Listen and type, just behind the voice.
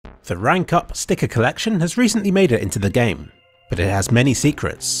The Rank Up sticker collection has recently made it into the game, but it has many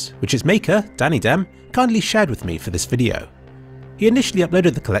secrets, which its maker, Danidem, kindly shared with me for this video. He initially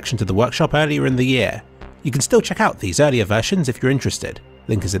uploaded the collection to the workshop earlier in the year. You can still check out these earlier versions if you're interested,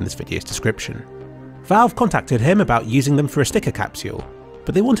 link is in this video's description. Valve contacted him about using them for a sticker capsule,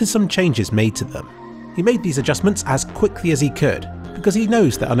 but they wanted some changes made to them. He made these adjustments as quickly as he could, because he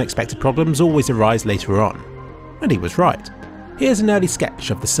knows that unexpected problems always arise later on. And he was right. Here's an early sketch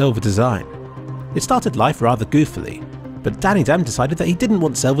of the silver design. It started life rather goofily, but Danidem decided that he didn't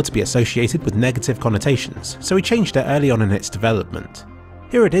want silver to be associated with negative connotations, so he changed it early on in its development.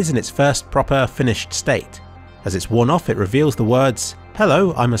 Here it is in its first proper finished state. As it's worn off, it reveals the words,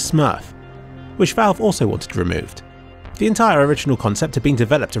 "Hello, I'm a Smurf," which Valve also wanted removed. The entire original concept had been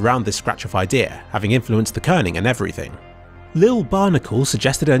developed around this scratch-off idea, having influenced the kerning and everything. Lil Barnacle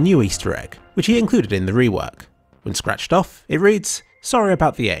suggested a new Easter egg, which he included in the rework. When scratched off, it reads, "Sorry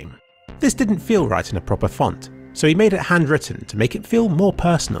about the aim." This didn't feel right in a proper font, so he made it handwritten to make it feel more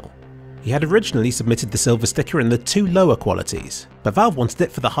personal. He had originally submitted the silver sticker in the 2 lower qualities, but Valve wanted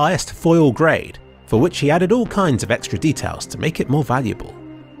it for the highest foil grade, for which he added all kinds of extra details to make it more valuable.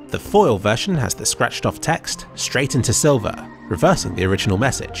 The foil version has the scratched off text straight into silver, reversing the original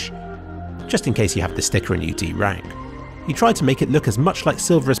message, just in case you have the sticker and you D-rank. He tried to make it look as much like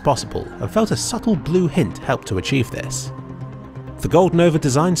silver as possible and felt a subtle blue hint helped to achieve this. The Gold Nova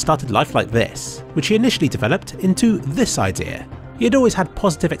design started life like this, which he initially developed into this idea. He had always had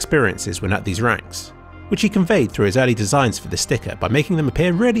positive experiences when at these ranks, which he conveyed through his early designs for the sticker by making them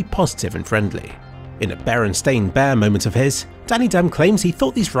appear really positive and friendly. In a Berenstain Bear moment of his, Danidem claims he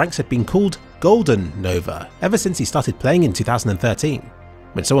thought these ranks had been called Golden Nova ever since he started playing in 2013.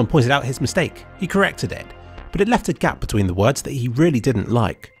 When someone pointed out his mistake, he corrected it, but it left a gap between the words that he really didn't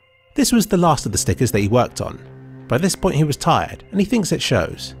like. This was the last of the stickers that he worked on. By this point he was tired, and he thinks it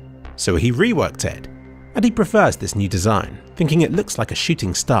shows. So he reworked it, and he prefers this new design, thinking it looks like a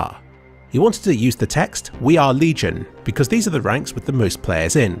shooting star. He wanted to use the text, "We are Legion," because these are the ranks with the most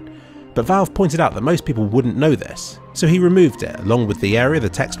players in, but Valve pointed out that most people wouldn't know this, so he removed it along with the area the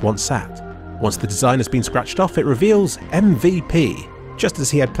text once sat. Once the design has been scratched off, it reveals MVP, just as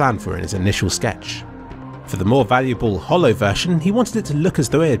he had planned for in his initial sketch. For the more valuable hollow version, he wanted it to look as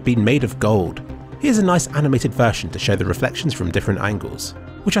though it had been made of gold. Here's a nice animated version to show the reflections from different angles,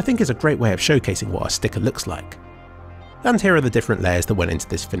 which I think is a great way of showcasing what a sticker looks like. And here are the different layers that went into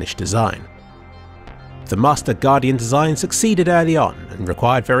this finished design. The Master Guardian design succeeded early on and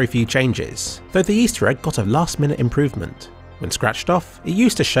required very few changes, though the Easter egg got a last-minute improvement. When scratched off, it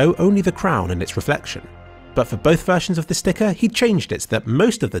used to show only the crown and its reflection. But for both versions of the sticker, he changed it so that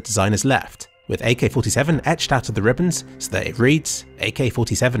most of the design is left, with AK-47 etched out of the ribbons so that it reads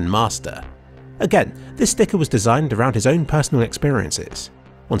AK-47 Master. Again, this sticker was designed around his own personal experiences.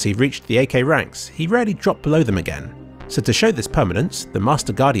 Once he reached the AK ranks, he rarely dropped below them again. So to show this permanence, the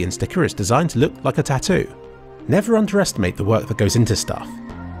Master Guardian sticker is designed to look like a tattoo. Never underestimate the work that goes into stuff.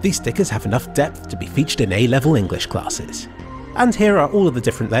 These stickers have enough depth to be featured in A-level English classes. And here are all of the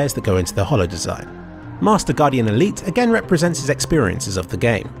different layers that go into the hollow design. Master Guardian Elite again represents his experiences of the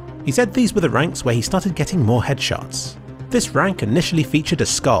game. He said these were the ranks where he started getting more headshots. This rank initially featured a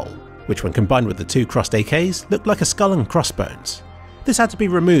skull, which when combined with the 2 crossed AKs looked like a skull and crossbones. This had to be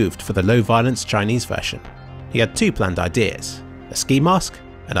removed for the low violence Chinese version. He had 2 planned ideas, a ski mask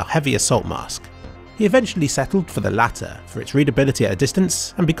and a heavy assault mask. He eventually settled for the latter for its readability at a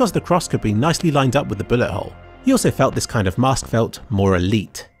distance and because the cross could be nicely lined up with the bullet hole. He also felt this kind of mask felt more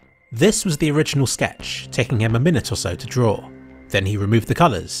elite. This was the original sketch, taking him a minute or so to draw. Then he removed the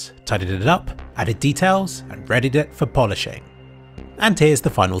colours, tidied it up, added details and readied it for polishing. And here's the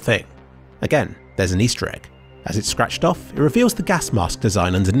final thing. Again, there's an Easter egg. As it's scratched off, it reveals the gas mask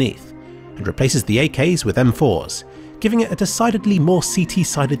design underneath, and replaces the AKs with M4s, giving it a decidedly more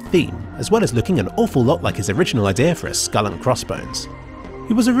CT-sided theme, as well as looking an awful lot like his original idea for a skull and crossbones.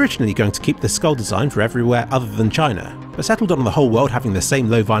 He was originally going to keep the skull design for everywhere other than China, but settled on the whole world having the same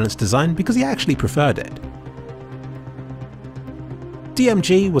low violence design because he actually preferred it.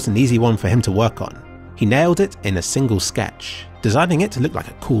 DMG was an easy one for him to work on. He nailed it in a single sketch, designing it to look like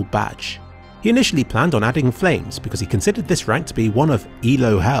a cool badge. He initially planned on adding flames because he considered this rank to be one of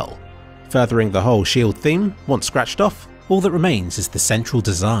ELO Hell. Furthering the whole shield theme, once scratched off, all that remains is the central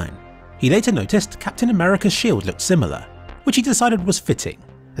design. He later noticed Captain America's shield looked similar, which he decided was fitting,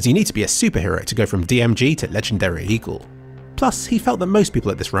 as you need to be a superhero to go from DMG to Legendary Eagle. Plus, he felt that most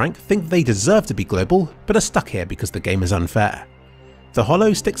people at this rank think they deserve to be global, but are stuck here because the game is unfair. The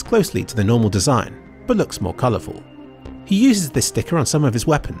hollow sticks closely to the normal design, but looks more colourful. He uses this sticker on some of his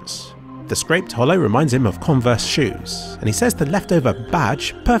weapons. The scraped holo reminds him of Converse shoes, and he says the leftover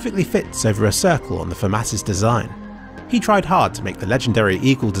badge perfectly fits over a circle on the FAMAS's design. He tried hard to make the legendary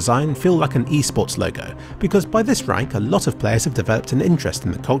eagle design feel like an esports logo, because by this rank a lot of players have developed an interest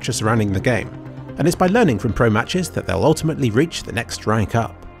in the culture surrounding the game, and it's by learning from pro matches that they'll ultimately reach the next rank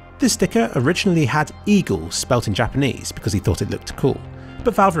up. This sticker originally had eagle spelt in Japanese because he thought it looked cool,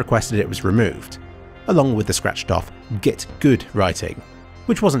 but Valve requested it was removed, along with the scratched off "Get Good" writing,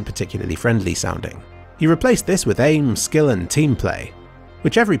 which wasn't particularly friendly sounding. He replaced this with aim, skill and team play,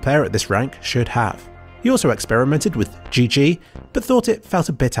 which every player at this rank should have. He also experimented with GG, but thought it felt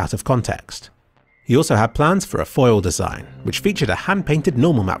a bit out of context. He also had plans for a foil design, which featured a hand-painted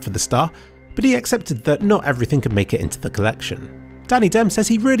normal map for the star, but he accepted that not everything could make it into the collection. Danidem says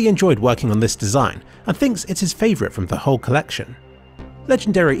he really enjoyed working on this design, and thinks it's his favourite from the whole collection.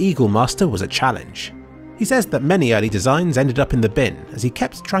 Legendary Eagle Master was a challenge. He says that many early designs ended up in the bin as he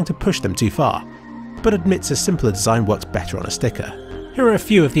kept trying to push them too far, but admits a simpler design worked better on a sticker. Here are a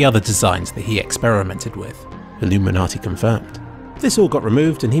few of the other designs that he experimented with. Illuminati confirmed. This all got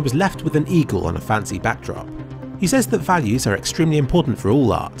removed and he was left with an eagle on a fancy backdrop. He says that values are extremely important for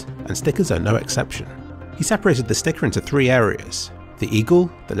all art, and stickers are no exception. He separated the sticker into 3 areas: the eagle,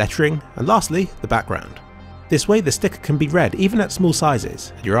 the lettering, and lastly, the background. This way the sticker can be read even at small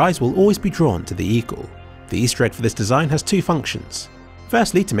sizes, and your eyes will always be drawn to the eagle. The Easter egg for this design has 2 functions.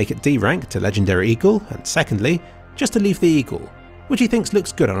 Firstly, to make it D-rank to Legendary Eagle, and secondly, just to leave the eagle, which he thinks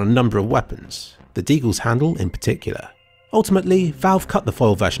looks good on a number of weapons, the Deagle's handle in particular. Ultimately, Valve cut the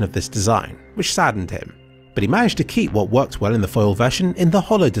foil version of this design, which saddened him, but he managed to keep what worked well in the foil version in the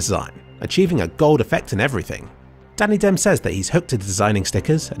holo design, achieving a gold effect and everything. Danidem says that he's hooked to designing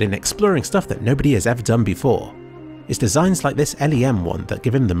stickers and in exploring stuff that nobody has ever done before. It's designs like this LEM one that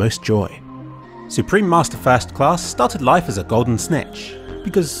give him the most joy. Supreme Master First Class started life as a golden snitch,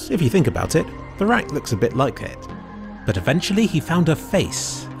 because if you think about it, the rank looks a bit like it. But eventually he found a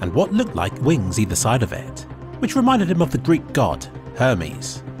face, and what looked like wings either side of it, which reminded him of the Greek god,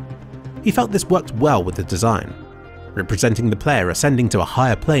 Hermes. He felt this worked well with the design, representing the player ascending to a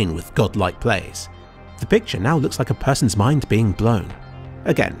higher plane with godlike plays. The picture now looks like a person's mind being blown.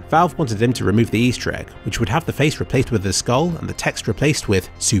 Again, Valve wanted him to remove the Easter egg, which would have the face replaced with the skull and the text replaced with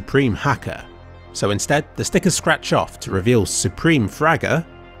Supreme Hacker. So instead, the stickers scratch off to reveal Supreme Fragger,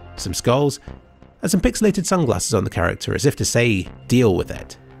 some skulls, and some pixelated sunglasses on the character as if to say, deal with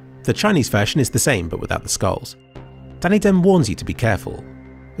it. The Chinese version is the same but without the skulls. Danidem warns you to be careful.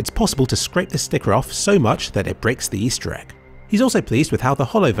 It's possible to scrape this sticker off so much that it breaks the Easter egg. He's also pleased with how the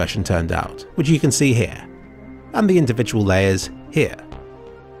holo version turned out, which you can see here, and the individual layers here.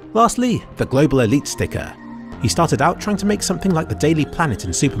 Lastly, the Global Elite sticker. He started out trying to make something like the Daily Planet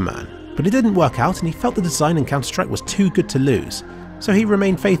in Superman, but it didn't work out and he felt the design in Counter-Strike was too good to lose, so he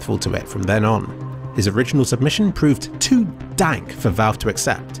remained faithful to it from then on. His original submission proved too dank for Valve to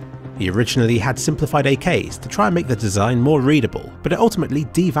accept. He originally had simplified AKs to try and make the design more readable, but it ultimately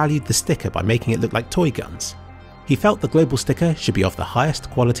devalued the sticker by making it look like toy guns. He felt the global sticker should be of the highest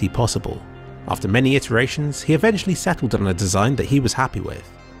quality possible. After many iterations, he eventually settled on a design that he was happy with,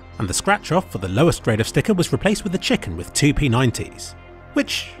 and the scratch off for the lowest grade of sticker was replaced with a chicken with 2 P90s,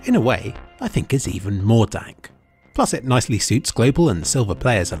 which, in a way, I think is even more dank. Plus it nicely suits global and silver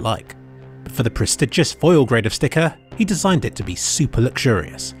players alike. But for the prestigious foil grade of sticker, he designed it to be super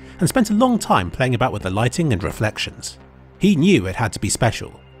luxurious, and spent a long time playing about with the lighting and reflections. He knew it had to be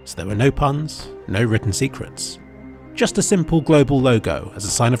special, so there were no puns, no written secrets. Just a simple global logo as a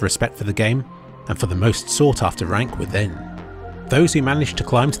sign of respect for the game, and for the most sought after rank within. Those who managed to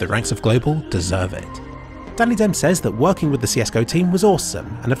climb to the ranks of global deserve it. Danidem says that working with the CSGO team was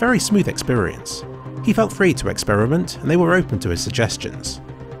awesome and a very smooth experience. He felt free to experiment and they were open to his suggestions.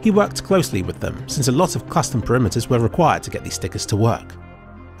 He worked closely with them since a lot of custom perimeters were required to get these stickers to work.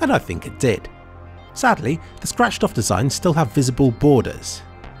 And I think it did. Sadly, the scratched off designs still have visible borders.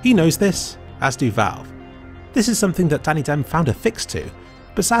 He knows this, as do Valve. This is something that Danidem found a fix to,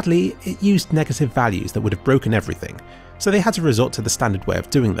 but sadly it used negative values that would have broken everything, so they had to resort to the standard way of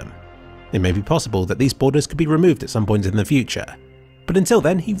doing them. It may be possible that these borders could be removed at some point in the future, but until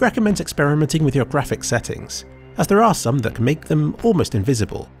then he recommends experimenting with your graphics settings, as there are some that can make them almost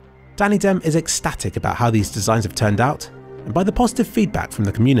invisible. Danidem is ecstatic about how these designs have turned out, and by the positive feedback from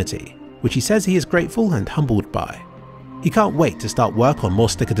the community, which he says he is grateful and humbled by. He can't wait to start work on more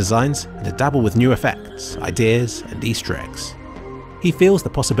sticker designs and to dabble with new effects, ideas and Easter eggs. He feels the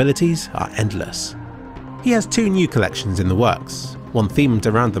possibilities are endless. He has 2 new collections in the works, one themed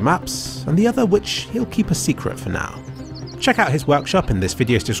around the maps and the other which he'll keep a secret for now. Check out his workshop in this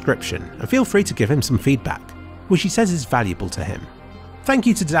video's description and feel free to give him some feedback, which he says is valuable to him. Thank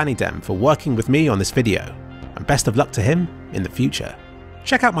you to Danidem for working with me on this video, and best of luck to him in the future.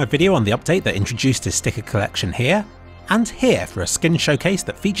 Check out my video on the update that introduced his sticker collection here, and here for a skin showcase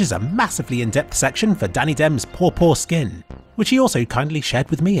that features a massively in-depth section for Danidem's Paw skin, which he also kindly shared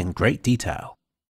with me in great detail.